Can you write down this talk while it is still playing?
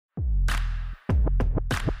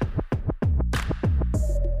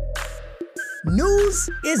News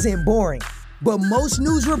isn't boring, but most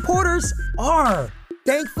news reporters are.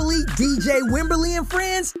 Thankfully, DJ Wimberly and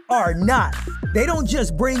friends are not. They don't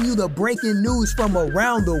just bring you the breaking news from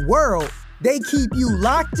around the world. They keep you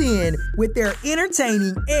locked in with their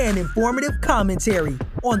entertaining and informative commentary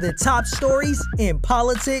on the top stories in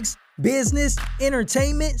politics, business,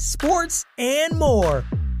 entertainment, sports, and more.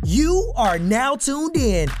 You are now tuned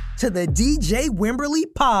in to the DJ Wimberly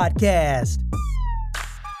Podcast.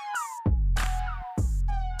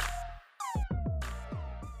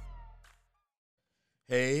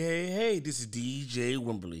 Hey, this is DJ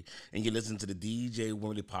Wimberly, and you're listening to the DJ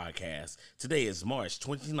Wimberly Podcast. Today is March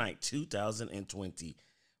 29th, 2020.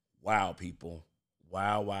 Wow, people.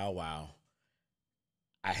 Wow.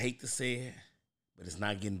 I hate to say it, but it's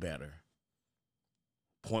not getting better.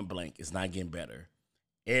 Point blank, it's not getting better.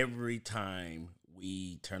 Every time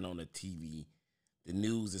we turn on the TV, the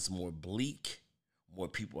news is more bleak. More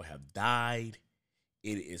people have died.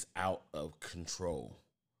 It is out of control.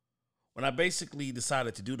 When I basically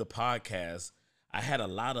decided to do the podcast, I had a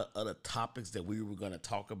lot of other topics that we were going to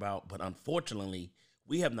talk about, but unfortunately,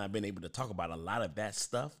 we have not been able to talk about a lot of that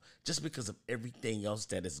stuff just because of everything else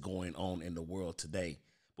that is going on in the world today.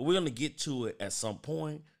 But we're going to get to it at some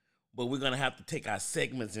point, but we're going to have to take our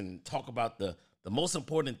segments and talk about the most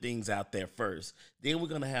important things out there first. Then we're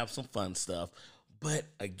going to have some fun stuff. But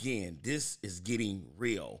again, this is getting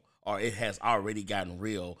real, or it has already gotten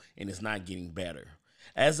real, and it's not getting better.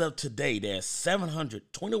 As of today, there's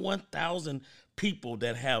 721,000 people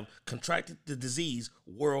that have contracted the disease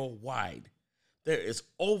worldwide. There is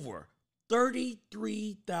over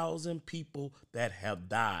 33,000 people that have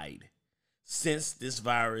died since this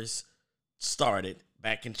virus started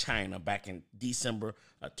back in China, back in December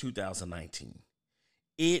of 2019.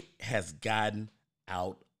 It has gotten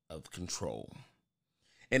out of control.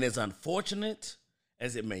 And as unfortunate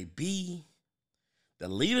as it may be, the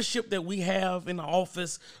leadership that we have in the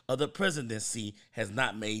office of the presidency has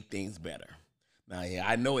not made things better. Now, yeah,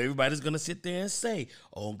 I know everybody's going to sit there and say,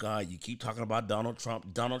 oh, God, you keep talking about Donald Trump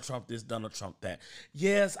this, Donald Trump that.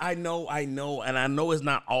 Yes, I know, and I know it's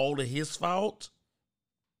not all to his fault.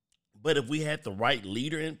 But if we had the right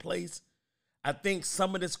leader in place, I think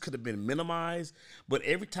some of this could have been minimized. But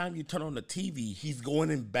every time you turn on the TV, he's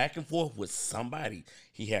going in back and forth with somebody.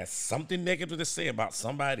 He has something negative to say about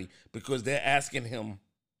somebody because they're asking him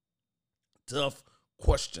tough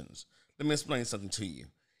questions. Let me explain something to you.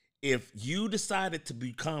 If you decided to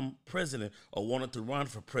become president or wanted to run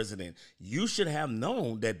for president, you should have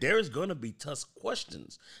known that there is going to be tough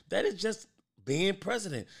questions. That is just being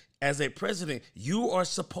president. As a president, you are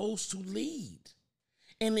supposed to lead.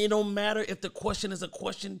 And it don't matter if the question is a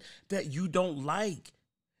question that you don't like.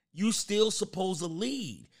 You still supposed to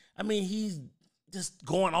lead. I mean, he's just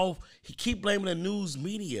going off. He keep blaming the news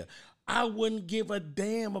media. I wouldn't give a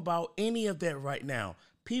damn about any of that right now.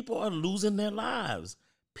 People are losing their lives.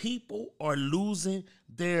 People are losing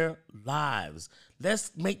their lives.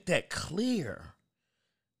 Let's make that clear.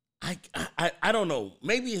 I don't know.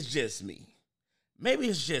 Maybe it's just me.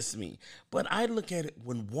 But I look at it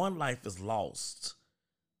when one life is lost.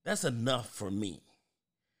 That's enough for me.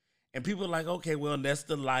 And people are like, okay, well, that's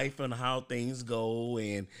the life and how things go.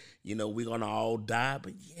 And, you know, we're going to all die.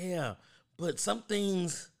 But some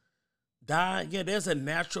things die. Yeah, there's a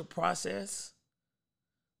natural process.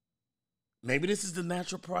 Maybe this is the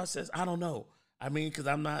natural process. I don't know. I mean, because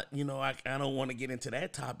I'm not, I don't want to get into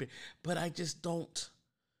that topic. But I just don't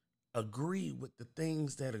agree with the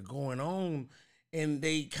things that are going on. And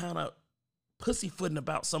they kind of pussyfooting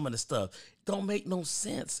about some of the stuff. Don't make no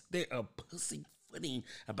sense. They are pussyfooting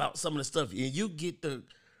about some of the stuff. And you get the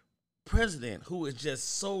president who is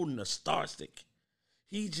just so nostalgic.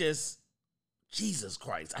 He just, Jesus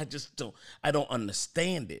Christ. I don't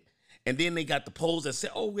understand it. And then they got the polls that say,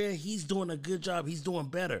 oh, yeah, he's doing a good job. He's doing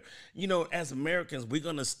better. As Americans, we're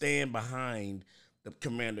going to stand behind the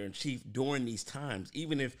commander in chief during these times,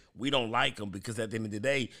 even if we don't like him, because at the end of the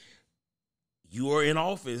day, you are in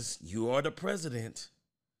office. You are the president.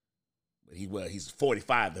 But he's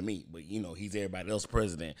 45 to me. But, he's everybody else's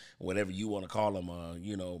president. Whatever you want to call him,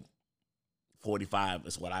 45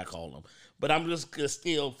 is what I call him. But I'm just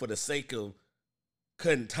still, for the sake of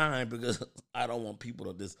cutting time, because I don't want people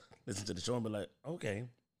to just listen to the show and be like, okay,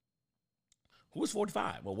 who is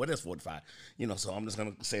 45? Well, what is 45? So I'm just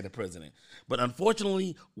going to say the president. But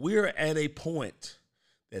unfortunately, we're at a point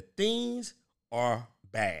that things are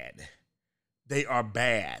bad. They are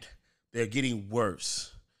bad. They're getting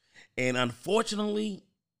worse. And unfortunately,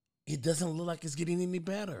 it doesn't look like it's getting any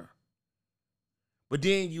better. But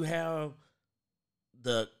then you have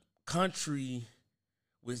the country,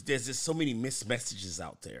 which there's just so many mixed messages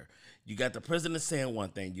out there. You got the president saying one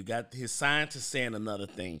thing. You got his scientists saying another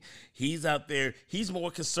thing. He's out there. He's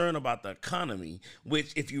more concerned about the economy,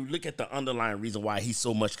 which if you look at the underlying reason why he's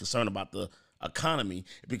so much concerned about the economy,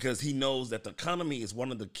 because he knows that the economy is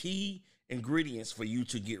one of the key ingredients for you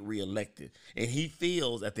to get reelected. And he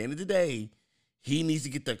feels at the end of the day, he needs to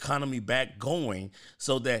get the economy back going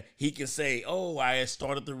so that he can say, oh, I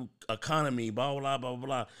started the economy, blah, blah, blah, blah,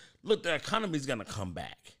 blah. Look, the economy is going to come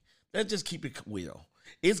back. Let's just keep it real.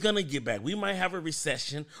 It's going to get back. We might have a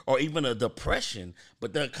recession or even a depression,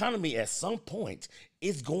 but the economy at some point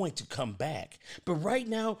is going to come back. But right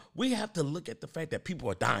now, we have to look at the fact that people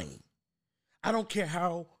are dying. I don't care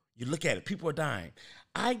how you look at it. People are dying.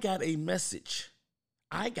 I got a message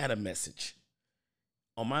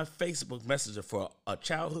on my Facebook Messenger for a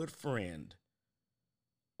childhood friend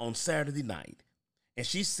on Saturday night. And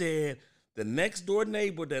she said the next door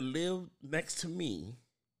neighbor that lived next to me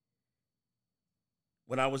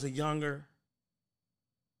when I was a younger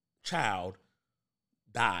child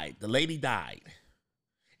died. The lady died.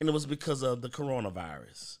 And it was because of the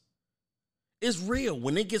coronavirus. It's real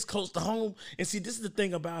when it gets close to home. And see, this is the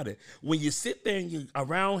thing about it. When you sit there and you're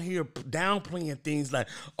around here downplaying things like,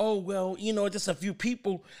 oh, well, you know, just a few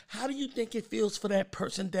people. How do you think it feels for that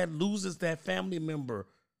person that loses that family member?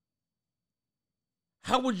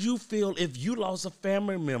 How would you feel if you lost a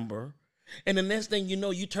family member and the next thing you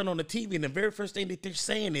know, you turn on the TV and the very first thing that they're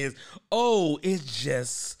saying is, oh, it's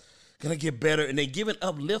just going to get better. And they give it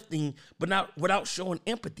uplifting, but not without showing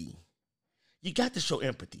empathy. You got to show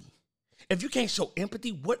empathy. If you can't show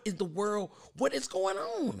empathy, what is the world? What is going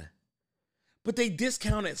on? But they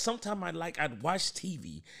discount it. Sometimes I'd watch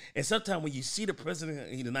TV, and sometimes when you see the president of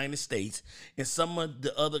the United States and some of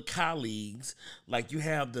the other colleagues, like you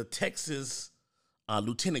have the Texas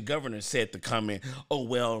lieutenant governor said the comment, oh,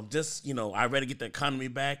 well, just, you know, I'd rather get the economy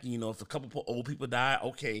back. You know, if a couple of old people die,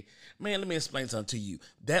 okay, man, let me explain something to you.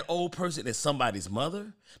 That old person is somebody's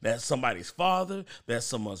mother, that's somebody's father, that's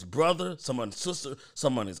someone's brother, someone's sister,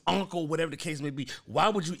 someone's uncle, whatever the case may be. Why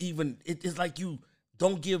would you even, it's like you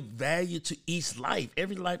don't give value to each life.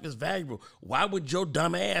 Every life is valuable. Why would your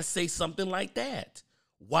dumb ass say something like that?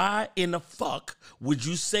 Why in the fuck would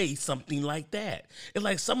you say something like that? It's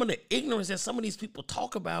like some of the ignorance that some of these people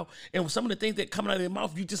talk about and some of the things that come out of their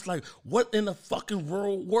mouth, you just like, what in the fucking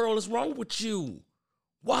world is wrong with you?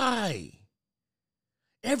 Why?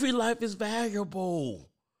 Every life is valuable.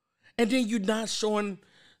 And then you're not showing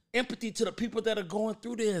empathy to the people that are going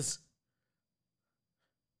through this.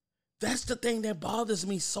 That's the thing that bothers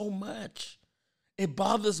me so much. It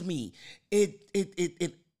bothers me.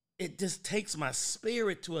 It just takes my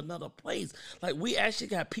spirit to another place. Like, we actually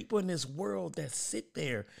got people in this world that sit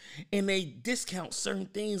there and they discount certain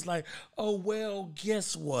things like, oh, well,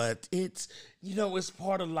 guess what? It's, you know, it's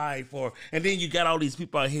part of life. And then you got all these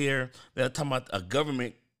people out here that are talking about a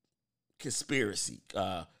government conspiracy.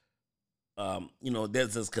 You know,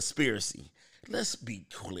 there's this conspiracy. Let's be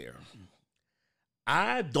clear.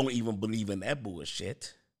 I don't even believe in that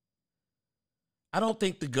bullshit. I don't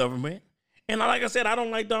think the government, and like I said, I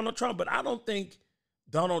don't like Donald Trump, but I don't think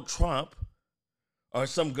Donald Trump or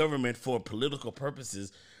some government for political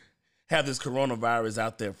purposes have this coronavirus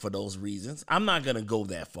out there for those reasons. I'm not going to go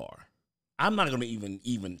that far. I'm not going to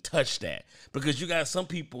even touch that, because you got some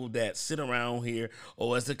people that sit around here,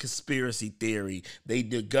 oh, it's a conspiracy theory. The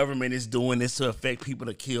government is doing this to affect people,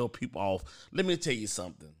 to kill people off. Let me tell you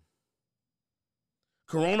something.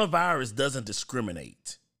 Coronavirus doesn't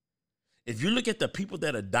discriminate. If you look at the people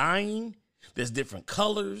that are dying, there's different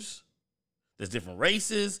colors, there's different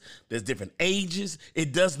races, there's different ages.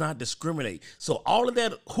 It does not discriminate. So all of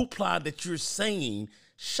that hoopla that you're saying,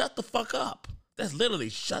 shut the fuck up. That's literally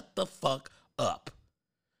shut the fuck up.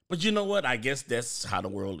 But you know what? I guess that's how the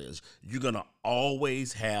world is. You're going to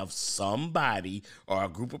always have somebody or a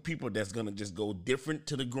group of people that's going to just go different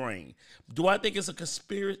to the grain. Do I think it's a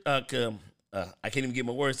conspiracy? I can't even get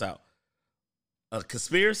my words out. A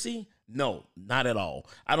conspiracy? No, not at all.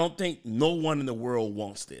 I don't think no one in the world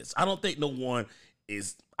wants this. I don't think no one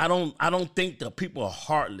is, I don't think the people are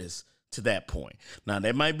heartless to that point. Now,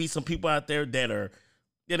 there might be some people out there that are,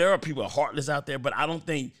 yeah, there are people heartless out there, but I don't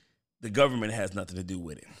think the government has nothing to do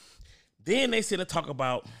with it. Then they sit and talk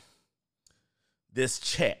about this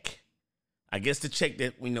check. I guess the check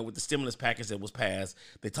that, you know, with the stimulus package that was passed,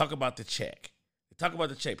 they talk about the check. They talk about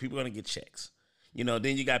the check. People are going to get checks. You know,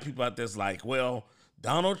 then you got people out there's like, well,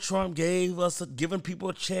 Donald Trump giving people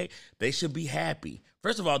a check. They should be happy.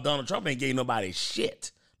 First of all, Donald Trump ain't gave nobody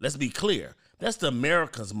shit. Let's be clear. That's the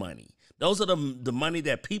America's money. Those are the money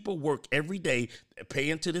that people work every day, pay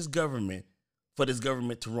into this government for this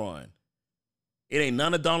government to run. It ain't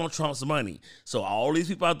none of Donald Trump's money. So all these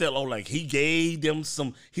people out there, like, he gave them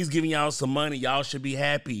some, he's giving y'all some money. Y'all should be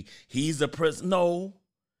happy. He's the president. No,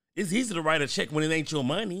 it's easy to write a check when it ain't your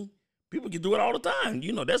money. People can do it all the time.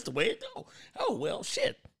 You know, that's the way it go. Oh, well,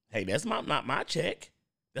 shit. Hey, that's not my check.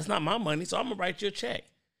 That's not my money, so I'm going to write you a check.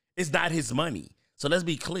 It's not his money. So let's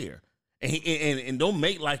be clear. And don't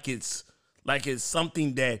make like it's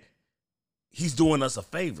something that he's doing us a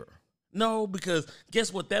favor. No, because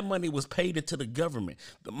guess what? That money was paid into the government.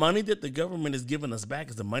 The money that the government is giving us back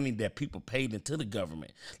is the money that people paid into the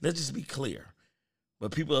government. Let's just be clear.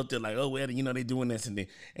 But people out there like, oh, well, you know, they doing this and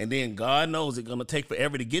then God knows it's going to take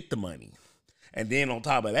forever to get the money. And then on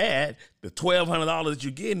top of that, the $1,200 that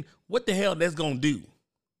you're getting, what the hell that's going to do?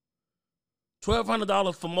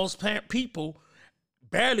 $1,200 for most people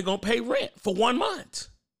barely going to pay rent for 1 month.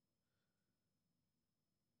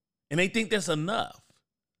 And they think that's enough.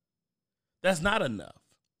 That's not enough.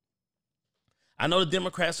 I know the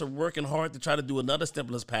Democrats are working hard to try to do another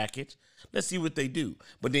stimulus package. Let's see what they do.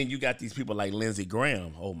 But then you got these people like Lindsey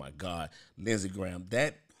Graham. Oh, my God. Lindsey Graham.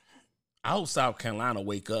 I hope South Carolina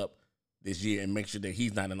wake up this year and make sure that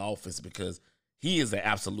he's not in office because he is an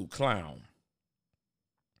absolute clown.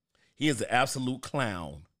 He is an absolute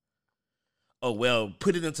clown. Oh, well,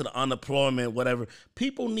 put it into the unemployment, whatever.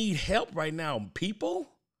 People need help right now. People.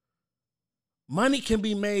 Money can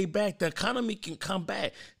be made back. The economy can come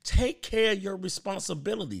back. Take care of your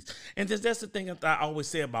responsibilities. And that's the thing that I always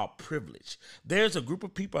say about privilege. There's a group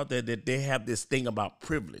of people out there that they have this thing about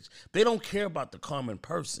privilege. They don't care about the common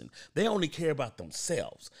person. They only care about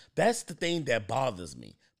themselves. That's the thing that bothers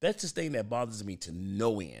me. That's the thing that bothers me to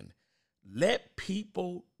no end. Let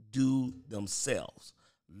people do themselves.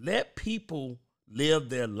 Let people live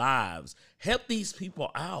their lives. Help these people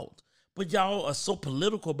out. But y'all are so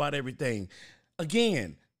political about everything.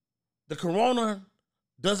 Again, the corona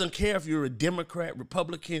doesn't care if you're a Democrat,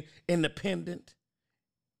 Republican, Independent.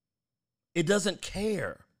 It doesn't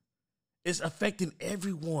care. It's affecting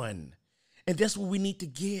everyone. And that's what we need to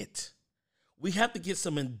get. We have to get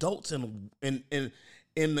some adults in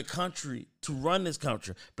the country to run this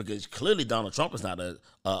country, because clearly Donald Trump is not a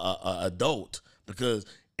adult, because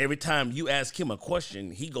every time you ask him a question,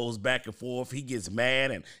 he goes back and forth. He gets mad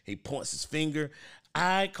and he points his finger.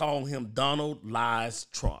 I call him Donald Lies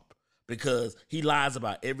Trump, because he lies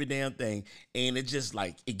about every damn thing. And it just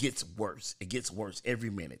like, it gets worse. It gets worse every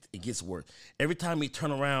minute. It gets worse. Every time he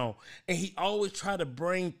turn around, and he always try to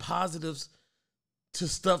bring positives to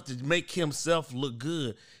stuff to make himself look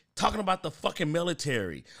good. Talking about the fucking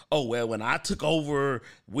military. Oh, well, when I took over,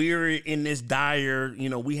 we're in this dire,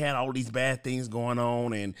 we had all these bad things going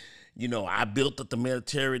on, and, I built up the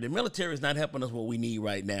military. The military is not helping us what we need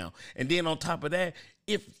right now. And then on top of that,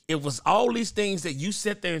 if it was all these things that you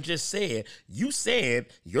sat there and just said, you said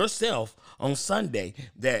yourself on Sunday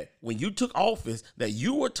that when you took office, that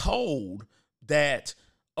you were told that,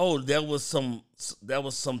 oh, there was some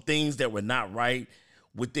things that were not right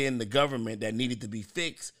within the government that needed to be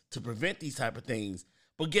fixed to prevent these type of things.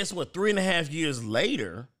 But guess what? 3.5 years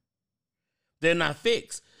later, they're not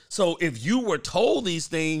fixed. So if you were told these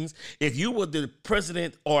things, if you were the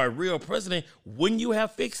president or a real president, wouldn't you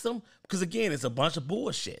have fixed them? Because again, it's a bunch of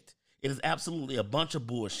bullshit. It is absolutely a bunch of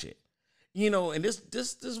bullshit. And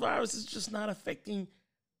this virus is just not affecting,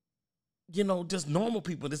 just normal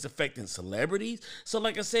people. This affecting celebrities. So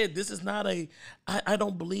like I said, this is not I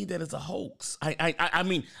don't believe that it's a hoax. I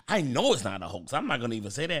mean, I know it's not a hoax. I'm not going to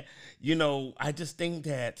even say that. I just think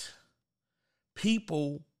that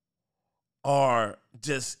people are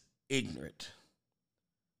just ignorant.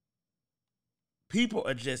 People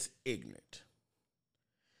are just ignorant.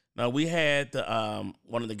 Now, we had the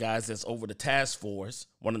one of the guys that's over the task force,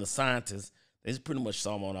 one of the scientists, they pretty much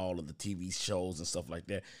saw him on all of the TV shows and stuff like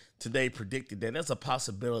that. Today predicted that there's a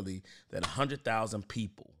possibility that 100,000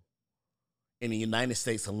 people in the United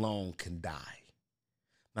States alone can die.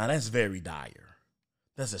 Now, that's very dire.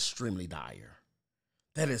 That's extremely dire.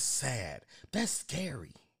 That is sad. That's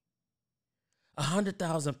scary.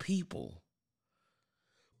 100,000 people.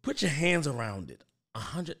 Put your hands around it.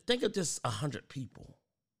 100. Think of just 100 people.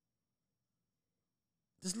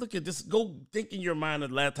 Just look at this. Go think in your mind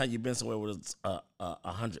of the last time you've been somewhere with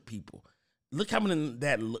 100 people. Look how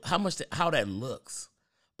that looks.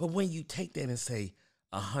 But when you take that and say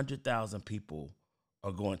 100,000 people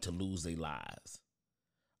are going to lose their lives,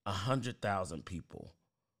 100,000 people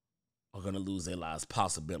are going to lose their lives.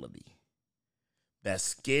 Possibility. That's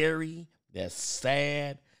scary. That's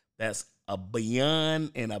sad. That's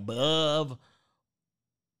beyond and above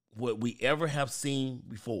what we ever have seen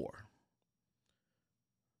before.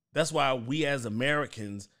 That's why we as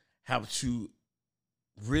Americans have to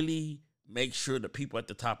really make sure the people at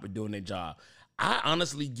the top are doing their job. I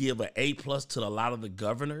honestly give an A+ to a lot of the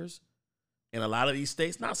governors in a lot of these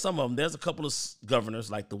states. Not some of them. There's a couple of governors,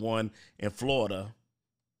 like the one in Florida,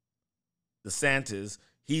 DeSantis.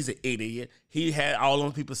 He's an idiot. He had all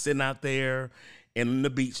those people sitting out there in the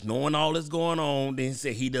beach knowing all this going on. Then he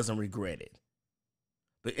said he doesn't regret it.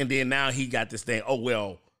 And then now he got this thing, oh,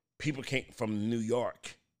 well, people from New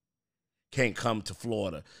York can't come to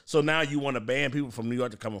Florida. So now you want to ban people from New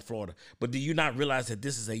York to come to Florida. But do you not realize that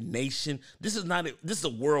this is a nation? This is a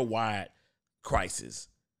worldwide crisis.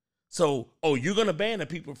 So, you're going to ban the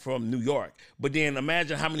people from New York. But then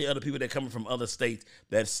imagine how many other people that are coming from other states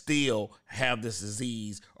that still have this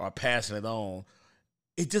disease or are passing it on.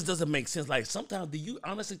 It just doesn't make sense. Like, sometimes, do you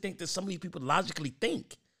honestly think that some of these people logically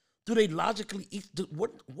think? Do they logically,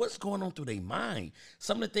 what's going on through their mind?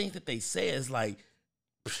 Some of the things that they say is like,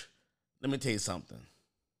 let me tell you something.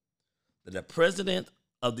 The president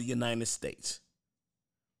of the United States,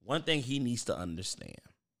 one thing he needs to understand,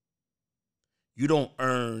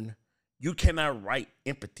 you cannot write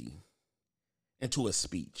empathy into a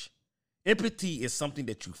speech. Empathy is something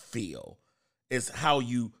that you feel. It's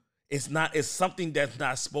something that's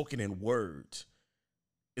not spoken in words.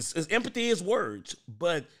 Empathy is words,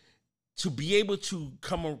 but to be able to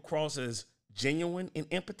come across as genuine in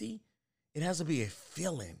empathy, it has to be a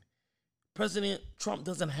feeling. President Trump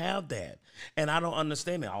doesn't have that. And I don't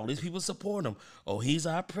understand it. All these people support him. Oh, he's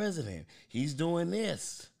our president. He's doing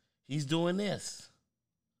this. He's doing this.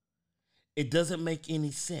 It doesn't make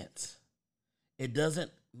any sense. It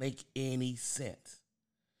doesn't make any sense.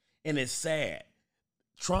 And it's sad.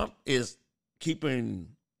 Trump is keeping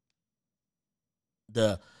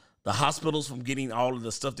the hospitals from getting all of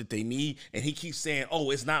the stuff that they need. And he keeps saying,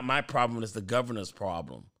 oh, it's not my problem. It's the governor's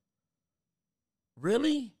problem.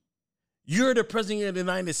 Really? You're the president of the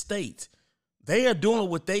United States. They are doing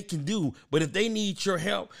what they can do. But if they need your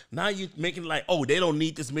help, now you're making it like, oh, they don't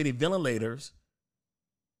need this many ventilators.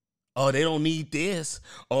 Oh, they don't need this.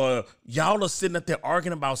 Or y'all are sitting up there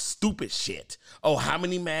arguing about stupid shit. Oh, how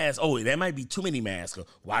many masks? Oh, there might be too many masks.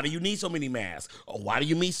 Why do you need so many masks? Or why do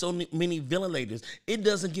you need so many ventilators? It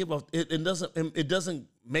doesn't it doesn't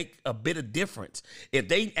make a bit of difference. If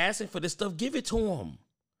they asking for this stuff, give it to them.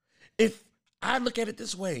 If I look at it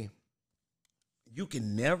this way, you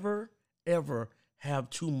can never, ever have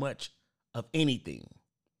too much of anything.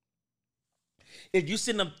 If you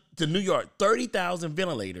send them to New York, 30,000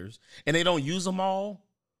 ventilators, and they don't use them all,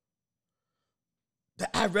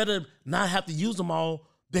 I'd rather not have to use them all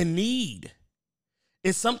than need.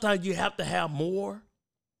 And sometimes you have to have more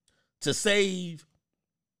to save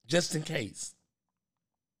just in case.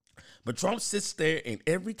 But Trump sits there, and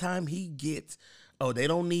every time he gets, oh, they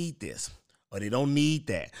don't need this, or they don't need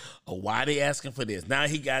that, or why are they asking for this? Now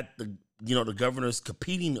he got the governors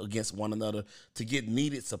competing against one another to get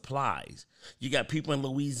needed supplies. You got people in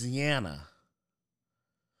Louisiana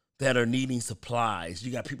that are needing supplies.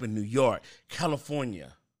 You got people in New York,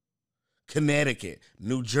 California, Connecticut,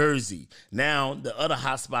 New Jersey. Now, the other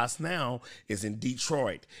hotspots now is in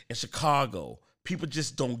Detroit and Chicago. People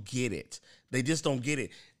just don't get it. They just don't get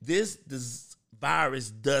it. This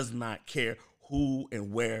virus does not care who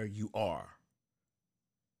and where you are.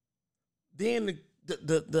 Then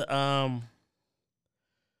the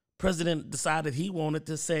president decided he wanted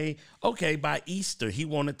to say, okay, by Easter, he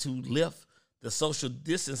wanted to lift the social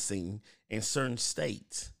distancing in certain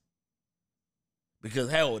states. Because,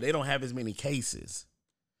 hell, they don't have as many cases.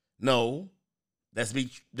 No, let's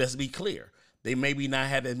be clear. They maybe not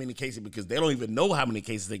have as many cases because they don't even know how many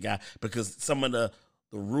cases they got, because some of the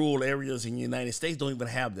rural areas in the United States don't even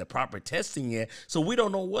have the proper testing yet. So we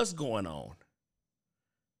don't know what's going on.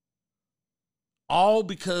 All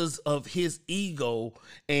because of his ego,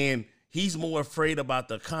 and he's more afraid about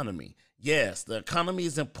the economy. Yes, the economy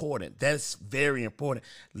is important. That's very important.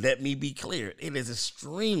 Let me be clear. It is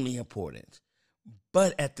extremely important.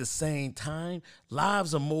 But at the same time,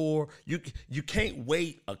 lives are more, you can't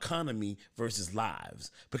weight economy versus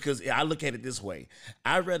lives. Because I look at it this way.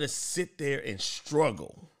 I'd rather sit there and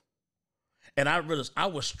struggle. And I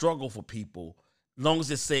would struggle for people long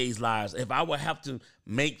as it saves lives. If I would have to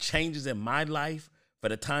make changes in my life for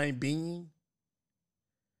the time being,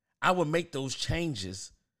 I would make those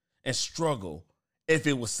changes and struggle if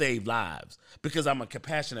it would save lives, because I'm a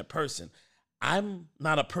compassionate person. I'm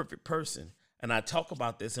not a perfect person. And I talk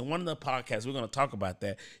about this in one of the podcasts. We're going to talk about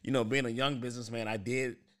that. Being a young businessman, I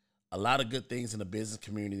did a lot of good things in the business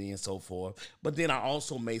community and so forth. But then I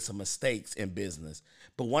also made some mistakes in business.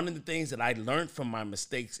 But one of the things that I learned from my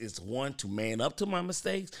mistakes is, one, to man up to my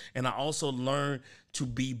mistakes. And I also learned to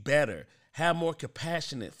be better. Have more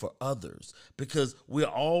compassionate for others, because we're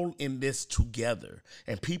all in this together,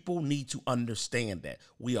 and people need to understand that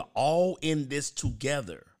we are all in this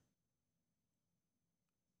together.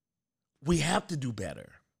 We have to do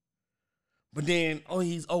better. But then,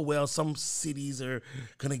 well, some cities are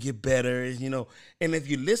going to get better, And if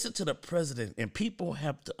you listen to the president, and people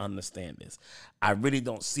have to understand this, I really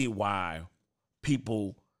don't see why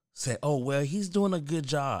people say, oh, well, he's doing a good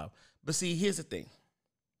job. But see, here's the thing.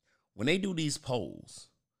 When they do these polls,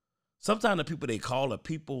 sometimes the people they call are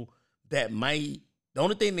people that the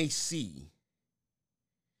only thing they see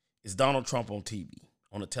is Donald Trump on TV,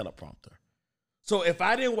 on a teleprompter. So if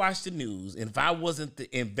I didn't watch the news, and if I wasn't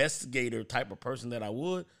the investigator type of person that I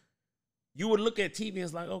would, you would look at TV and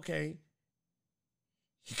it's like, okay,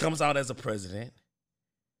 he comes out as a president.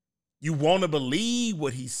 You want to believe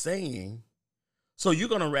what he's saying, so you're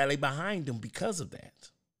going to rally behind him because of that.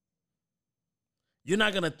 You're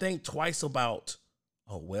not going to think twice about,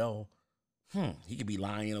 he could be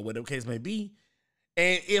lying or whatever the case may be.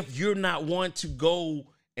 And if you're not one to go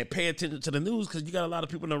and pay attention to the news, because you got a lot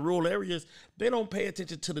of people in the rural areas, they don't pay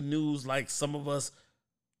attention to the news like some of us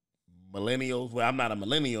millennials. Well, I'm not a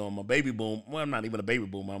millennial, I'm a baby boom. Well, I'm not even a baby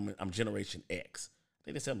boom. I'm Generation X. I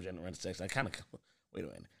think they said I'm Generation X. Wait a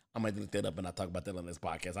minute. I might look that up and I'll talk about that on this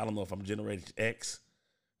podcast. I don't know if I'm Generation X.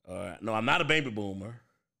 No, I'm not a baby boomer.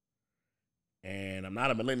 And I'm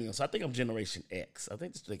not a millennial, so I think I'm Generation X. I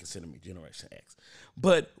think they consider me Generation X.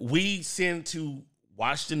 But we tend to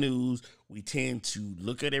watch the news. We tend to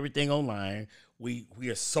look at everything online. We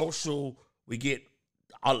are social. We get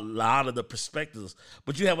a lot of the perspectives.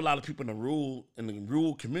 But you have a lot of people in the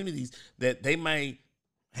rural communities that they might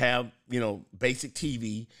have, basic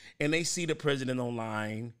TV, and they see the president on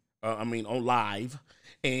live,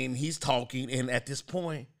 and he's talking, and at this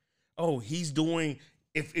point, he's doing.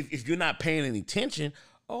 If you're not paying any attention,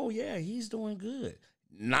 he's doing good.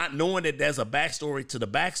 Not knowing that there's a backstory to the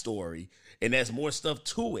backstory, and there's more stuff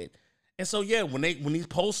to it. And so, when these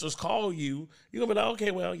posters call you, you're gonna be like,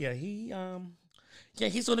 okay, well,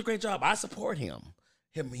 he's doing a great job. I support him.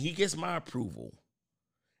 He gets my approval.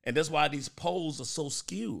 And that's why these polls are so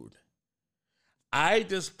skewed. I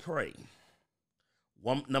just pray,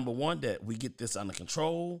 number one, that we get this under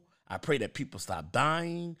control. I pray that people stop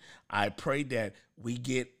dying. I pray that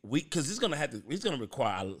because it's going to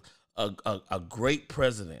require a great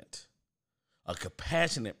president, a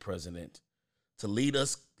compassionate president to lead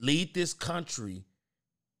this country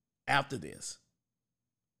after this.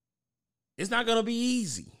 It's not going to be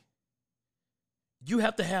easy. You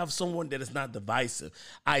have to have someone that is not divisive.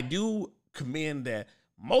 I do commend that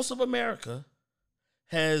most of America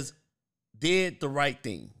has did the right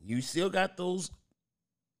thing. You still got those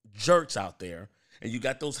jerks out there, and you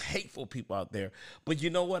got those hateful people out there. But you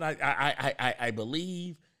know what? I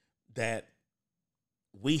believe that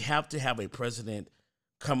we have to have a president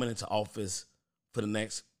coming into office for the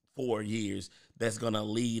next 4 years that's going to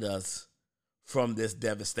lead us from this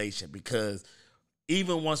devastation, because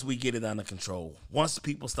even once we get it under control, once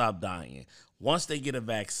people stop dying, once they get a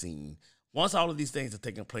vaccine, once all of these things are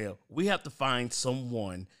taking place, we have to find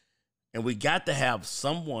someone, and we got to have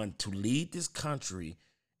someone to lead this country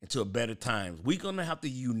into a better time. We're gonna have to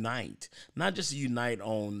unite, not just unite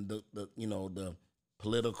on the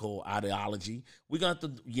political ideology. We're gonna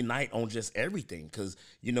have to unite on just everything, because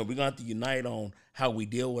we're gonna have to unite on how we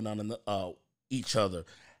deal with each other,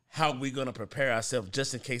 how we're gonna prepare ourselves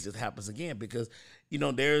just in case it happens again. Because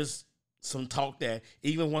there's some talk that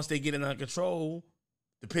even once they get it under control,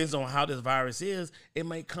 depends on how this virus is, it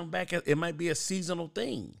might come back. It might be a seasonal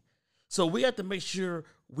thing. So we have to make sure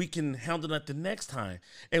we can handle that the next time.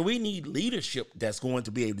 And we need leadership that's going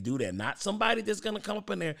to be able to do that. Not somebody that's going to come up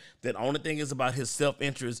in there that only thing is about his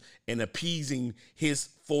self-interest and appeasing his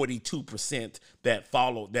 42%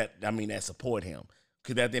 that support him.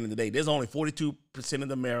 Because at the end of the day, there's only 42%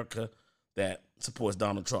 of America that supports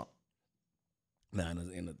Donald Trump. Now,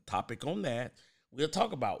 in the topic on that, we'll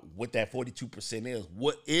talk about what that 42% is.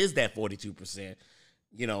 What is that 42%?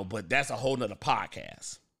 But that's a whole nother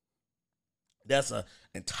podcast. That's an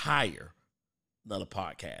entire another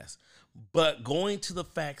podcast. But going to the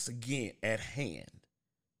facts again at hand,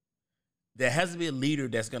 there has to be a leader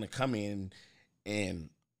that's going to come in and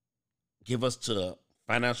give us to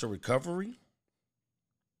financial recovery.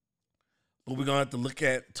 But we're going to have to look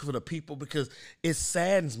at to the people, because it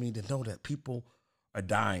saddens me to know that people are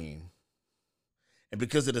dying. And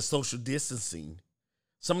because of the social distancing,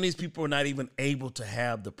 some of these people are not even able to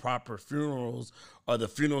have the proper funerals or the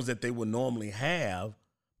funerals that they would normally have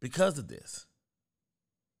because of this.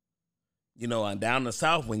 And down in the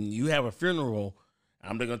South, when you have a funeral,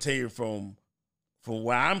 I'm going to tell you from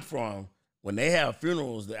where I'm from, when they have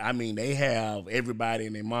funerals, I mean, they have everybody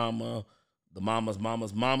and their mama, the mama's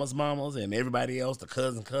mamas, and everybody else, the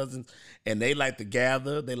cousins, and they like to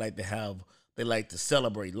gather. They like to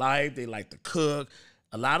celebrate life. They like to cook.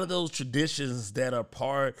 A lot of those traditions that are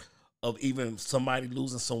part of even somebody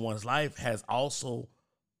losing someone's life has also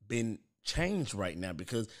been changed right now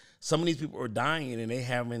because some of these people are dying and they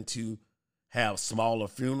having to have smaller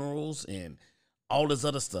funerals and all this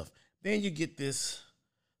other stuff. Then you get this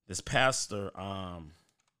pastor,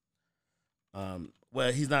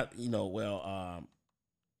 well, he's not,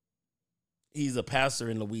 he's a pastor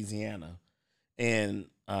in Louisiana, and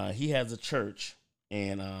he has a church,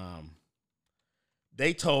 and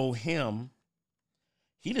they told him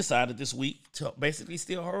he decided this week to basically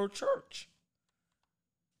steal her church.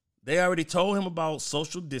 They already told him about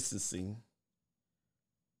social distancing,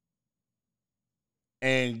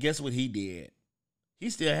 and guess what he did?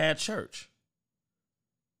 He still had church.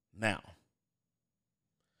 Now,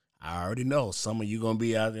 I already know some of you gonna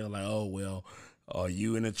be out there like, oh well, are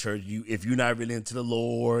you in the church? If you're not really into the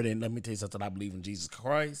Lord, and let me tell you something, I believe in Jesus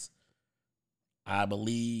Christ. I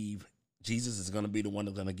believe Jesus is gonna be the one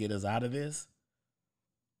that's gonna get us out of this.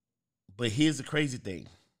 But here's the crazy thing.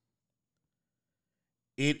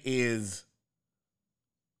 It is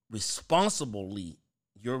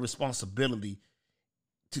your responsibility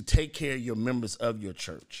to take care of your members of your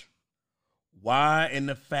church. Why in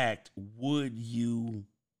the fact would you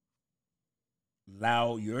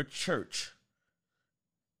allow your church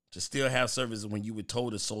to still have services when you were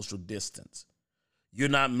told to social distance? You're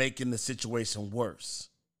not making the situation worse.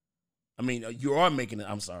 I mean, you're making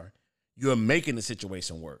the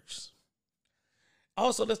situation worse.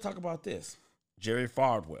 Also, let's talk about this. Jerry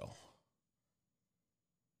Falwell,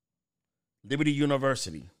 Liberty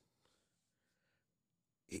University.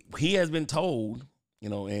 He has been told,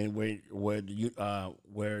 and where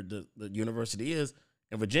the university is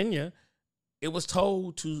in Virginia, it was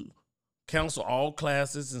told to cancel all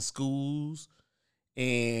classes in schools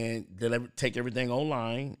and take everything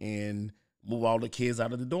online and move all the kids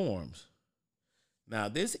out of the dorms. Now,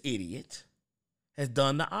 this idiot has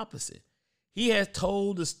done the opposite. He has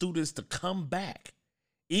told the students to come back,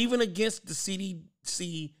 even against the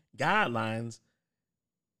CDC guidelines,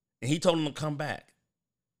 and he told them to come back.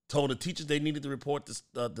 Told the teachers they needed to report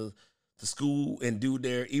to school and do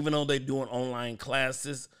even though they're doing online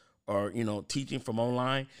classes or, teaching from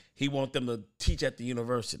online, he wants them to teach at the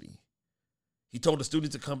university. He told the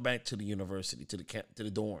students to come back to the university, to the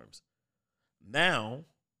dorms. Now,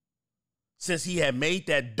 since he had made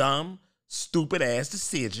that dumb, stupid ass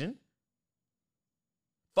decision,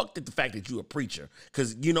 fuck the fact that you're a preacher.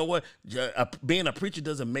 Because you know what? Being a preacher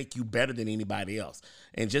doesn't make you better than anybody else.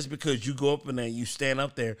 And just because you go up and then you stand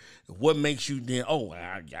up there, what makes you then,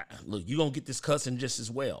 look, you're going to get this cussing just as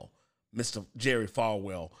well, Mr. Jerry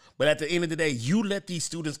Falwell. But at the end of the day, you let these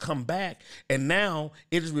students come back. And now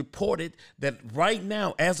it is reported that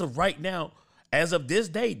as of this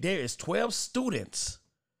day, there is 12 students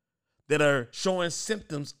that are showing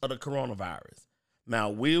symptoms of the coronavirus. Now,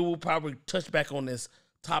 we will probably touch back on this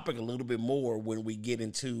topic a little bit more when we get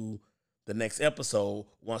into the next episode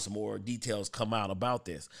once more details come out about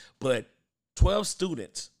this. But 12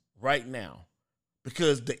 students right now,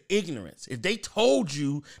 because the ignorance, if they told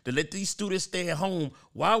you to let these students stay at home,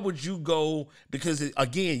 why would you go? Because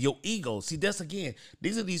again, your ego. See, these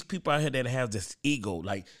are these people out here that have this ego.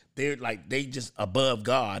 They just above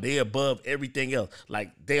God. They're above everything else.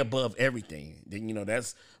 They're above everything. Then,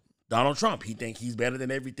 that's Donald Trump. He thinks he's better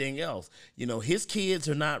than everything else. His kids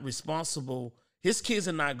are not responsible. His kids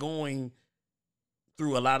are not going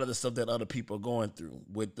through a lot of the stuff that other people are going through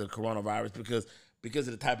with the coronavirus because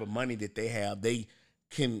of the type of money that they have. They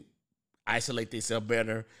can isolate themselves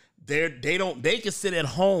better. They can sit at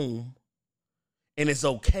home and it's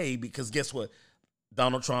okay because guess what?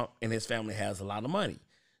 Donald Trump and his family has a lot of money.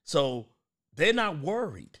 So they're not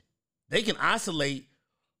worried. They can isolate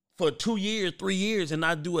for 2 years, 3 years and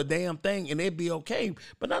not do a damn thing and they'd be okay,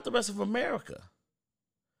 but not the rest of America.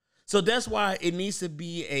 So that's why it needs to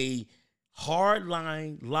be a hard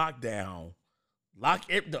line lockdown. Lock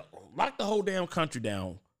the whole damn country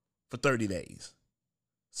down for 30 days.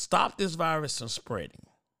 Stop this virus from spreading.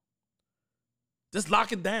 Just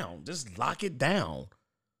lock it down.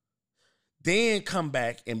 Then come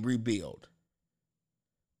back and rebuild.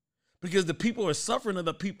 Because the people are suffering, and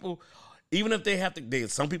the people, even if they have to,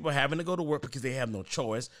 some people are having to go to work because they have no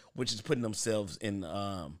choice, which is putting themselves in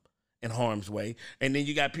harm's way. And then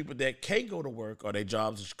you got people that can't go to work or their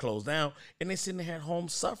jobs are closed down and they're sitting there at home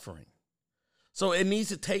suffering. So it needs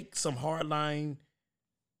to take some hardline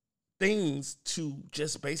things to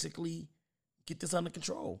just basically get this under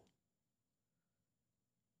control.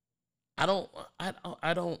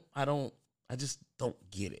 I don't, I just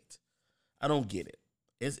don't get it. I don't get it.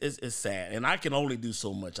 It's sad. And I can only do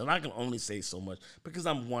so much. And I can only say so much because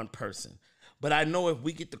I'm one person. But I know if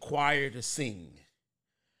we get the choir to sing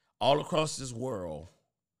all across this world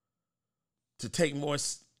to take more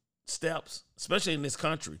steps, especially in this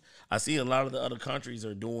country. I see a lot of the other countries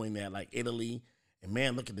are doing that, like Italy. And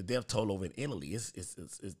man, look at the death toll over in Italy.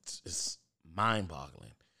 It's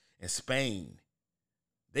mind-boggling. In Spain,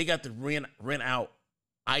 they got to rent out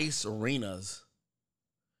ice arenas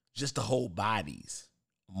just to hold bodies,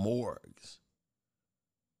 morgues.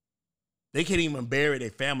 They can't even bury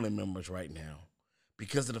their family members right now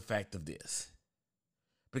because of the fact of this,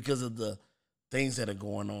 because of the things that are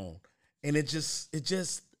going on. And it just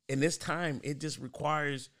in this time, it just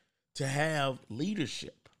requires to have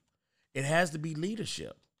leadership. It has to be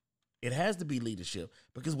leadership. It has to be leadership,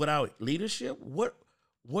 because without leadership,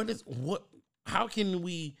 how can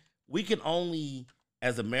we can only,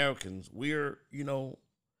 as Americans,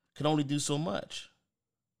 can only do so much.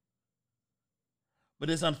 But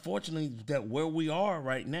it's unfortunately that where we are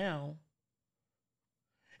right now,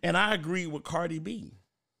 and I agree with Cardi B.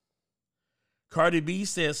 Cardi B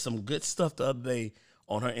says some good stuff the other day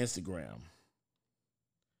on her Instagram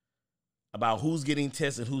about who's getting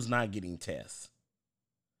tests and who's not getting tests.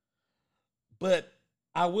 But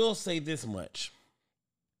I will say this much,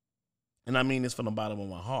 and I mean this from the bottom of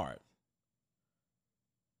my heart.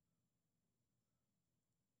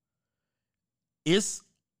 It's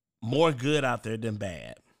more good out there than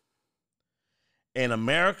bad. And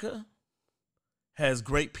America has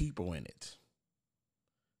great people in it.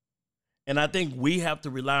 And I think we have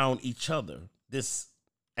to rely on each other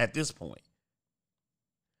at this point.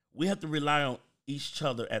 We have to rely on each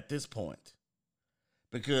other at this point.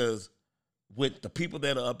 Because with the people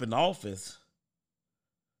that are up in office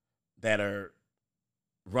that are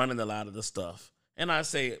running a lot of the stuff, and I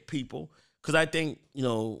say people, because I think,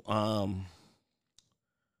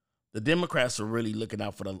 the Democrats are really looking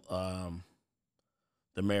out for the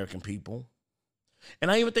American people. And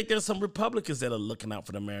I even think there's some Republicans that are looking out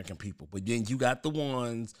for the American people. But then you got the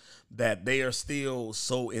ones that they are still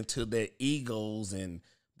so into their egos and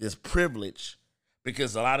this privilege,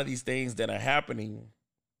 because a lot of these things that are happening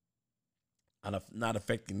are not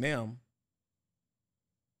affecting them.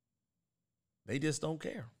 They just don't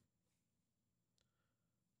care.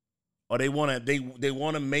 Or they want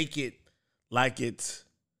to make it like it's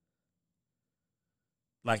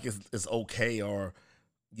okay, or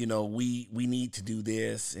we need to do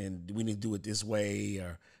this and we need to do it this way,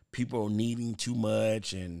 or people are needing too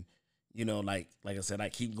much, and like I said, I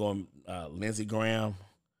keep going. Lindsey Graham,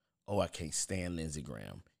 I can't stand Lindsey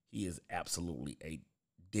Graham. He is absolutely a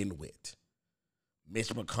dimwit. Mitch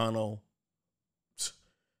McConnell,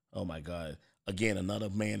 oh my God, again another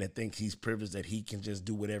man that thinks he's privileged, that he can just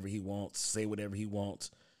do whatever he wants, say whatever he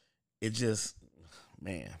wants. It just,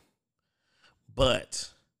 man. But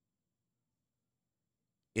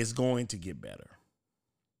it's going to get better.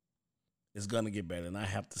 It's going to get better. And I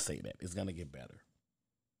have to say that. It's going to get better.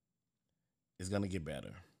 It's going to get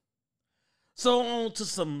better. So on to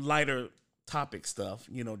some lighter topic stuff,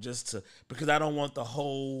 because I don't want the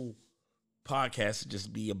whole podcast to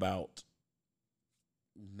just be about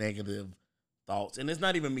negative thoughts. And it's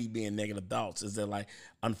not even me being negative thoughts. It's that,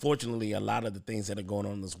 unfortunately, a lot of the things that are going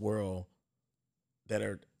on in this world that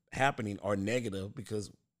are happening are negative,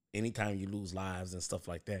 because anytime you lose lives and stuff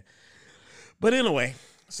like that. But anyway,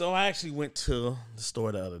 so I actually went to the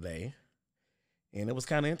store the other day, and it was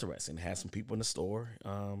kind of interesting. Had some people in the store.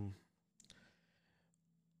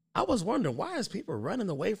 I was wondering, why is people running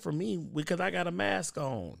away from me because I got a mask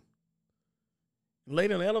on? The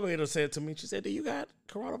lady in the elevator said to me, she said, "Do you got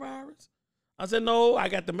coronavirus?" I said, "No, I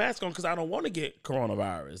got the mask on because I don't want to get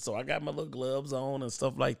coronavirus. So I got my little gloves on and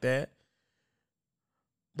stuff like that."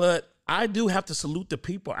 But I do have to salute the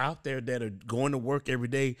people out there that are going to work every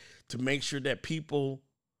day to make sure that people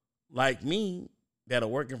like me that are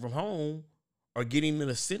working from home are getting the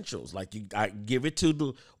essentials. I give it to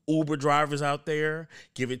the Uber drivers out there,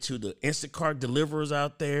 give it to the Instacart deliverers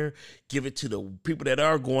out there, give it to the people that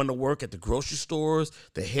are going to work at the grocery stores,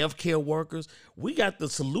 the healthcare workers. We got to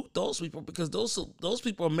salute those people, because those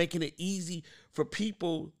people are making it easy for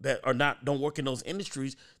people that don't work in those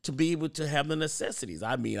industries to be able to have the necessities.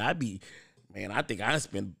 I mean, I think I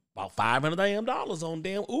spent about $500 on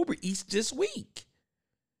damn Uber Eats this week.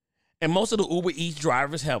 And most of the Uber Eats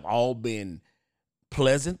drivers have all been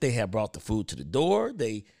pleasant. They have brought the food to the door.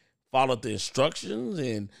 They followed the instructions,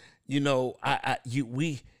 and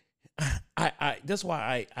that's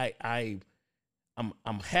why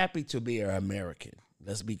I'm happy to be an American.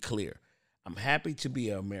 Let's be clear. I'm happy to be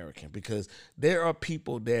an American because there are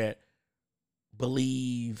people that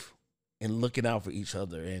believe in looking out for each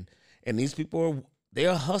other, and these people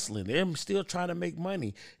they're hustling. They're still trying to make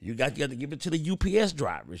money. You got to give it to the UPS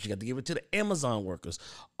drivers. You got to give it to the Amazon workers.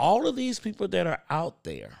 All of these people that are out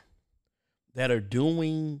there that are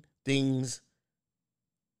doing things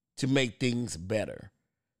to make things better,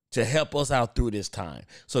 to help us out through this time.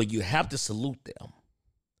 So you have to salute them.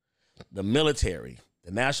 The military,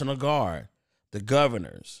 the National Guard, the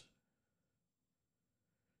governors.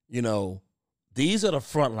 You know, these are the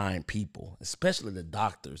frontline people, especially the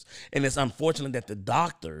doctors. And it's unfortunate that the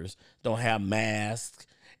doctors don't have masks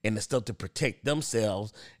and the stuff to protect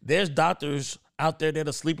themselves. There's doctors out there that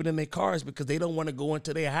are sleeping in their cars because they don't want to go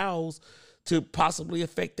into their house to possibly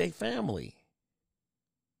affect their family.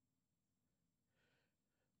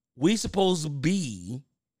 We supposed to be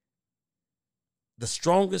the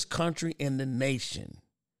strongest country in the nation.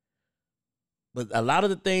 But a lot of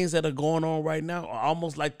the things that are going on right now are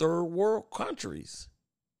almost like third world countries.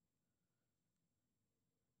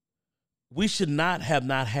 We should not have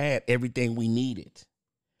had everything we needed.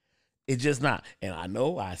 It's just not. And I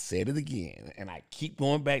know I said it again, and I keep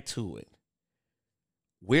going back to it.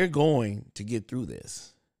 We're going to get through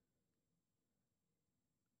this.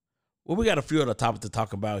 Well, we got a few other topics to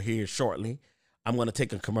talk about here shortly. I'm going to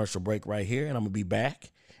take a commercial break right here, and I'm going to be back.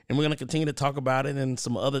 And we're going to continue to talk about it and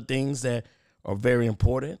some other things that are very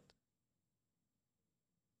important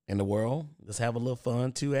in the world. Let's have a little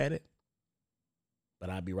fun, too, at it.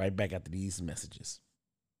 But I'll be right back after these messages.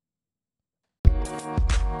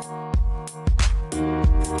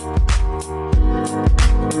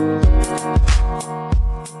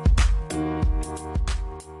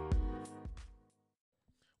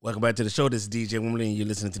 Welcome back to the show. This is DJ Wimberly, and you're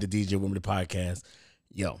listening to the DJ Wimberly podcast.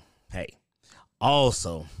 Yo, hey.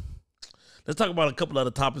 Also, let's talk about a couple other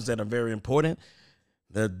topics that are very important.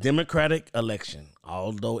 The Democratic election.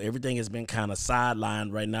 Although everything has been kind of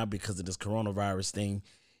sidelined right now because of this coronavirus thing,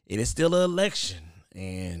 it is still an election.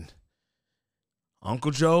 And Uncle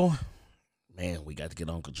Joe, man, we got to get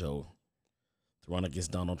Uncle Joe to run against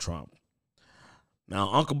Donald Trump.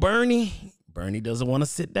 Now, Uncle Bernie doesn't want to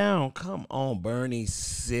sit down. Come on, Bernie,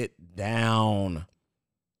 sit down.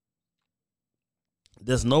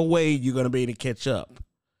 There's no way you're going to be able to catch up.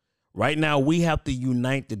 Right now, we have to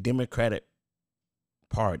unite the Democratic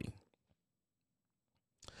Party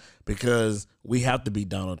because we have to beat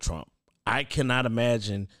Donald Trump. I cannot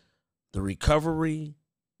imagine the recovery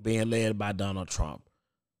being led by Donald Trump.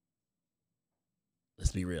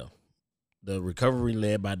 Let's be real. The recovery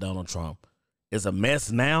led by Donald Trump is a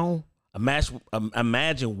mess now.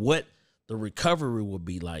 Imagine what the recovery would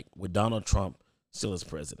be like with Donald Trump still as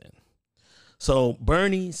president. So,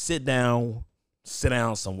 Bernie, sit down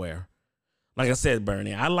somewhere. Like I said,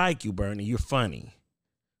 Bernie, I like you, Bernie. You're funny.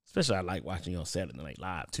 Especially I like watching you on Saturday Night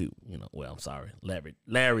Live, too. You know, well, I'm sorry.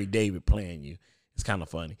 Larry David playing you. It's kind of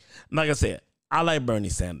funny. Like I said, I like Bernie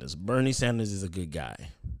Sanders. Bernie Sanders is a good guy.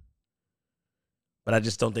 But I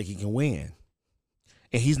just don't think he can win.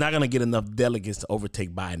 And he's not going to get enough delegates to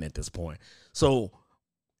overtake Biden at this point. So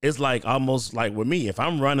it's like almost like with me, if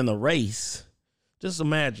I'm running a race, just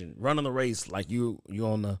imagine running a race like you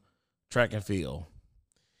on the track and field.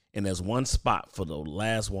 And there's one spot for the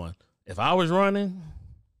last one. If I was running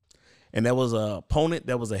and there was an opponent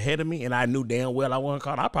that was ahead of me and I knew damn well I wasn't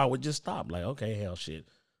caught, I probably would just stop. Like, okay, hell shit.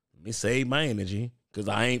 Let me save my energy because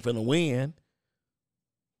I ain't finna win.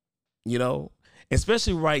 You know,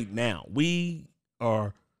 especially right now, we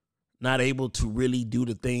are not able to really do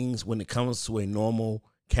the things when it comes to a normal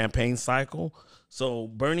campaign cycle. So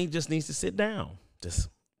Bernie just needs to sit down.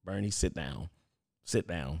 Bernie, sit down. Sit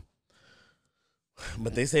down.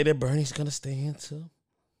 But they say that Bernie's going to stay until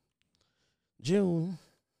June.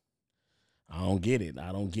 I don't get it.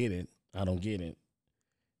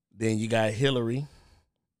 Then you got Hillary.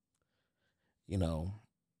 You know,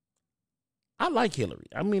 I like Hillary.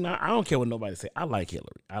 I mean, I don't care what nobody say. I like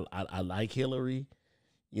Hillary. I like Hillary,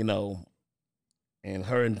 you know, and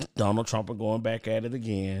her and Donald Trump are going back at it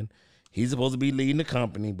again. He's supposed to be leading the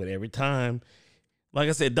company, but every time, like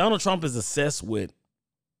I said, Donald Trump is obsessed with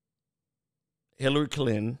Hillary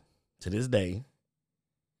Clinton to this day.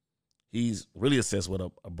 He's really obsessed with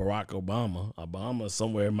a Barack Obama. Obama is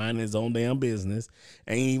somewhere minding his own damn business,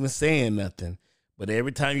 ain't even saying nothing. But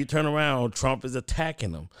every time you turn around, Trump is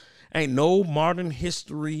attacking him. Ain't no modern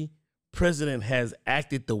history president has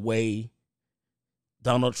acted the way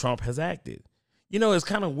Donald Trump has acted. You know, it's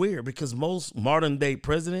kind of weird because most modern day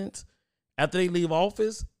presidents, after they leave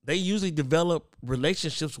office, they usually develop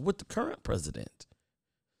relationships with the current president.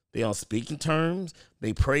 They on speaking terms.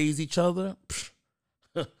 They praise each other.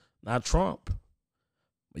 not Trump.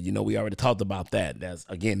 But you know, we already talked about that. That's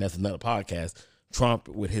another podcast. Trump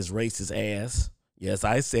with his racist ass. Yes,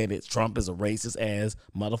 I said it. Trump is a racist ass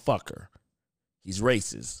motherfucker. He's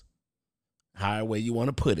racist. However way you want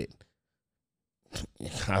to put it.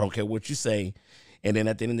 I don't care what you say. And then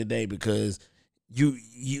at the end of the day, because you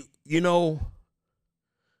know,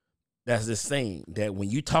 that's this thing that when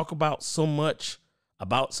you talk about so much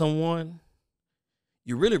about someone,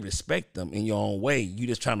 you really respect them in your own way. You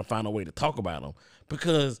just trying to find a way to talk about them.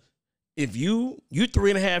 Because if you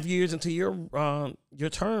 3.5 years into your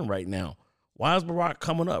term right now, why is Barack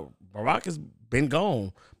coming up? Barack has been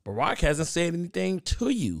gone. Barack hasn't said anything to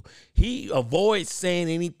you. He avoids saying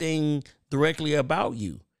anything directly about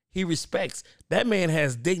you. He respects. That man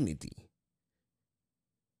has dignity.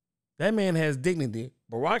 That man has dignity.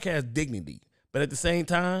 Barack has dignity. But at the same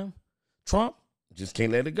time, Trump just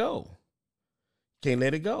can't let it go. Can't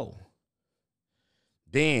let it go.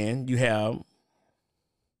 Then you have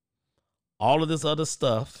all of this other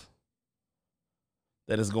stuff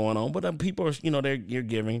that is going on. But people are, you're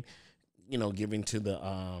giving to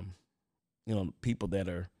the, people that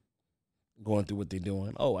are going through what they're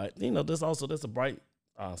doing. Oh, there's a bright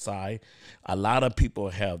side. A lot of people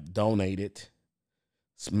have donated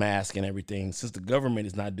masks and everything. Since the government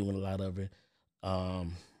is not doing a lot of it, a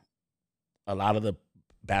lot of the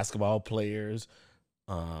basketball players,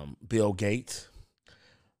 Bill Gates.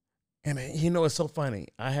 And it's so funny.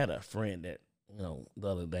 I had a friend that, the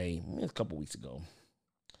other day, a couple weeks ago,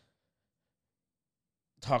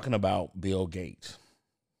 talking about Bill Gates.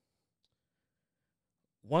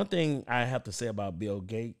 One thing I have to say about Bill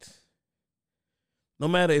Gates, no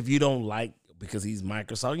matter if you don't like, because he's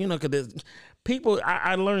Microsoft, because people,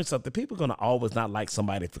 I learned something. People are going to always not like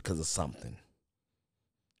somebody because of something.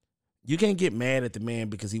 You can't get mad at the man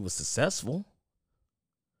because he was successful.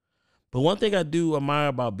 But one thing I do admire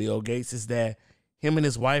about Bill Gates is that him and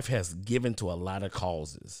his wife has given to a lot of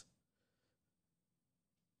causes.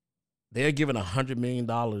 They're giving $100 million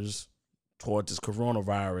towards this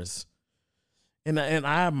coronavirus. And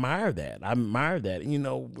I admire that. I admire that.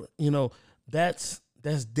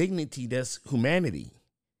 That's dignity. That's humanity.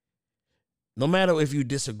 No matter if you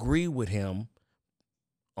disagree with him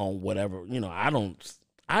on whatever,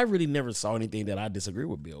 I really never saw anything that I disagree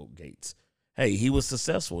with Bill Gates. Hey, he was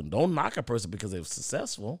successful. Don't knock a person because they were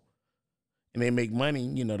successful and they make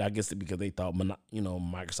money. I guess because they thought,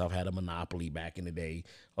 Microsoft had a monopoly back in the day.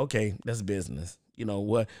 Okay, that's business. You know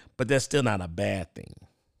what? But that's still not a bad thing.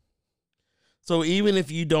 So even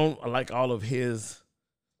if you don't like all of his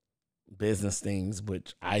business things,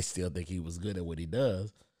 which I still think he was good at what he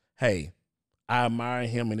does, hey, I admire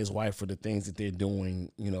him and his wife for the things that they're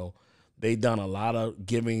doing. They've done a lot of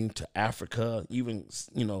giving to Africa, even,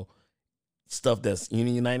 stuff that's in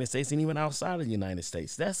the United States and even outside of the United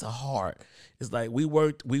States. That's a hard. It's like we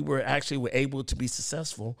were able to be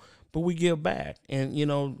successful, but we give back.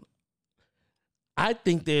 And, I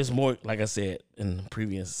think there's more, like I said in the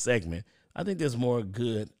previous segment, I think there's more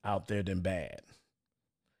good out there than bad.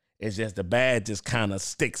 It's just the bad just kind of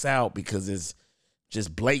sticks out because it's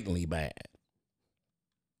just blatantly bad.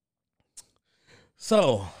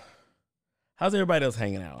 So, how's everybody else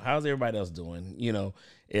hanging out? How's everybody else doing?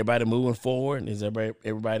 Everybody moving forward? Is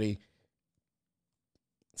everybody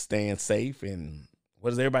staying safe? And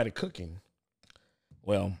what is everybody cooking?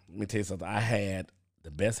 Well, let me tell you something. I had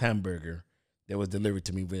the best hamburger that was delivered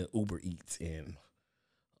to me via Uber Eats, and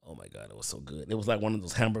oh my God, it was so good. It was like one of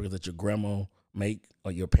those hamburgers that your grandma make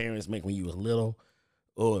or your parents make when you was little.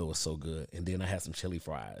 Oh, it was so good. And then I had some chili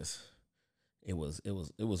fries. It was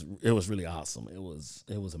really awesome. It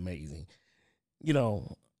was amazing.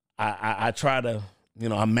 I try to,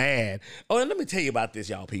 I'm mad. Oh, and let me tell you about this,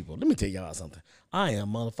 y'all people. Let me tell y'all something. I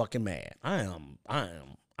am motherfucking mad. I'm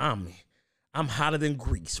hotter than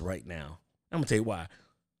grease right now. I'm gonna tell you why.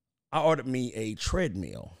 I ordered me a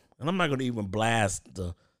treadmill, and I'm not gonna even blast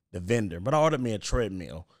the vendor, but I ordered me a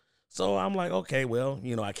treadmill. So I'm like, okay, well,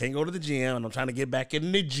 I can't go to the gym, and I'm trying to get back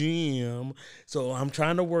in the gym. So I'm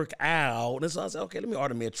trying to work out. And so I said, okay, let me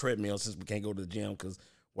order me a treadmill since we can't go to the gym because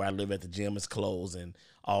where I live at the gym is closed and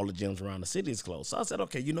all the gyms around the city is closed. So I said,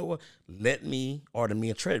 okay, you know what? Let me order me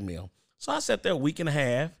a treadmill. So I sat there a week and a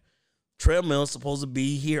half. Treadmill is supposed to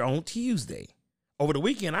be here on Tuesday. Over the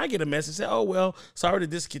weekend, I get a message say, oh, well, sorry to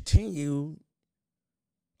discontinue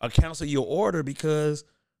or cancel your order because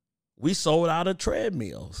we sold out of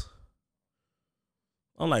treadmills.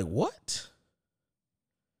 I'm like, what?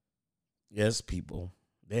 Yes, people.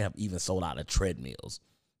 They have even sold out of treadmills.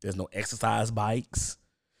 There's no exercise bikes.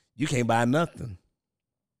 You can't buy nothing.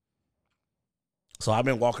 So I've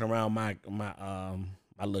been walking around my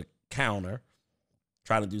little counter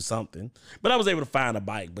trying to do something. But I was able to find a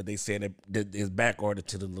bike, but they said it's back ordered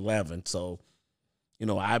to the 11th. So, you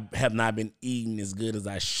know, I have not been eating as good as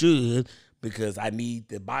I should because I need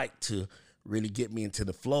the bike to really get me into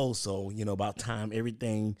the flow. So, you know, about time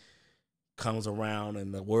everything comes around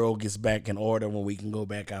and the world gets back in order when we can go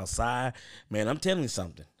back outside, man, I'm telling you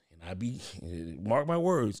something. And mark my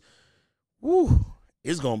words, woo,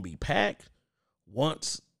 it's going to be packed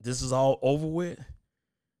once this is all over with.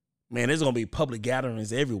 Man, there's going to be public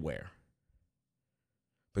gatherings everywhere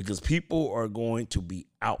because people are going to be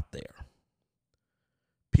out there.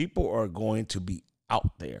 People are going to be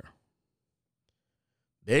out there.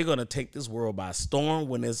 They're going to take this world by storm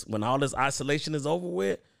when all this isolation is over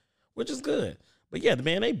with, which is good. But yeah,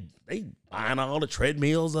 man, they buying all the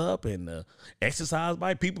treadmills up and the exercise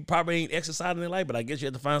bike. People probably ain't exercising in their life, but I guess you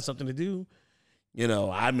have to find something to do. You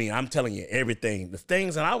know, I mean, I'm telling you everything, the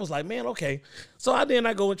things, and I was like, man, okay. So I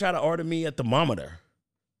go and try to order me a thermometer.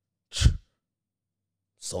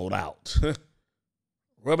 Sold out.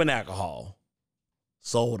 Rubbing alcohol,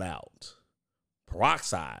 sold out.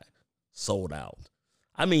 Peroxide, sold out.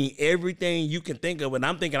 I mean, everything you can think of, and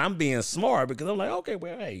I'm thinking I'm being smart because I'm like, okay,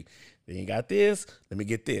 well, hey, they ain't got this, let me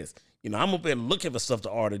get this. You know, I'm up there looking for stuff to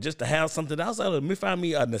order just to have something else. Let me find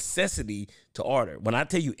me a necessity to order. When I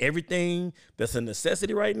tell you everything that's a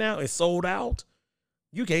necessity right now is sold out,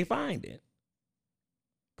 you can't find it.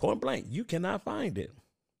 Point blank, you cannot find it.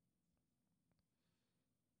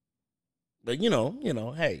 But, you know,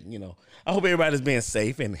 hey, you know, I hope everybody's being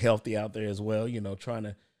safe and healthy out there as well, you know, trying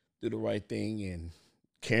to do the right thing and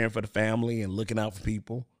caring for the family and looking out for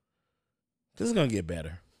people. This is going to get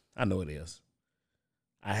better. I know it is.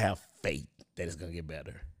 I have faith that it's going to get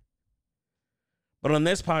better. But on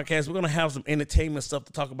this podcast, we're going to have some entertainment stuff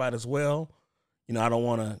to talk about as well. You know, I don't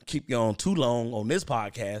want to keep you on too long on this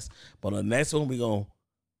podcast, but on the next one, we're going to,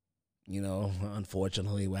 you know,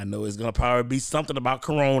 unfortunately, I know it's going to probably be something about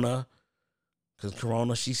Corona because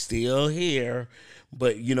Corona, she's still here.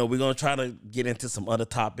 But, you know, we're going to try to get into some other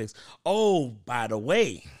topics. Oh, by the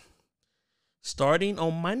way, starting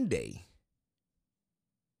on Monday,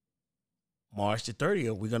 March the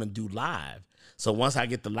 30th, we're going to do live. So once I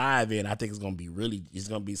get the live in, I think it's going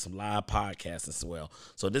to be some live podcasts as well.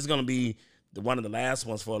 So this is going to be one of the last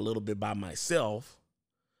ones for a little bit by myself.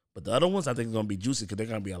 But the other ones, I think, are going to be juicy because there's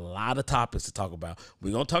going to be a lot of topics to talk about.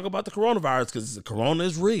 We're going to talk about the coronavirus because the corona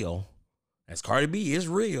is real. As Cardi B is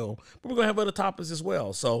real. But we're going to have other topics as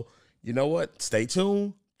well. So, you know what? Stay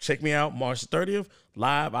tuned. Check me out March the 30th.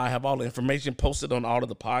 Live. I have all the information posted on all of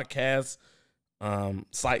the podcasts.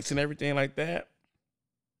 Sites and everything like that.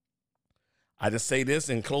 I just say this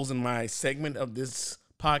in closing my segment of this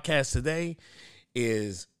podcast today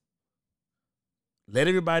is let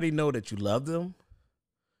everybody know that you love them.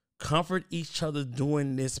 Comfort each other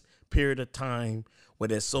during this period of time where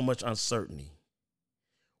there's so much uncertainty.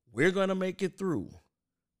 We're going to make it through.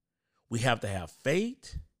 We have to have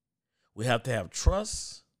faith. We have to have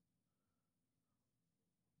trust.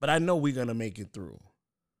 But I know we're going to make it through.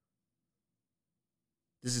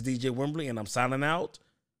 This is DJ Wimberly, and I'm signing out.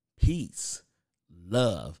 Peace,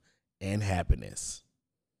 love, and happiness.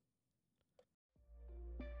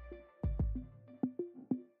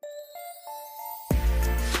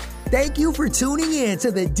 Thank you for tuning in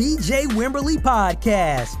to the DJ Wimberly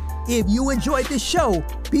Podcast. If you enjoyed the show,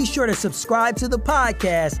 be sure to subscribe to the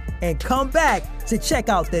podcast and come back to check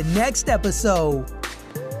out the next episode.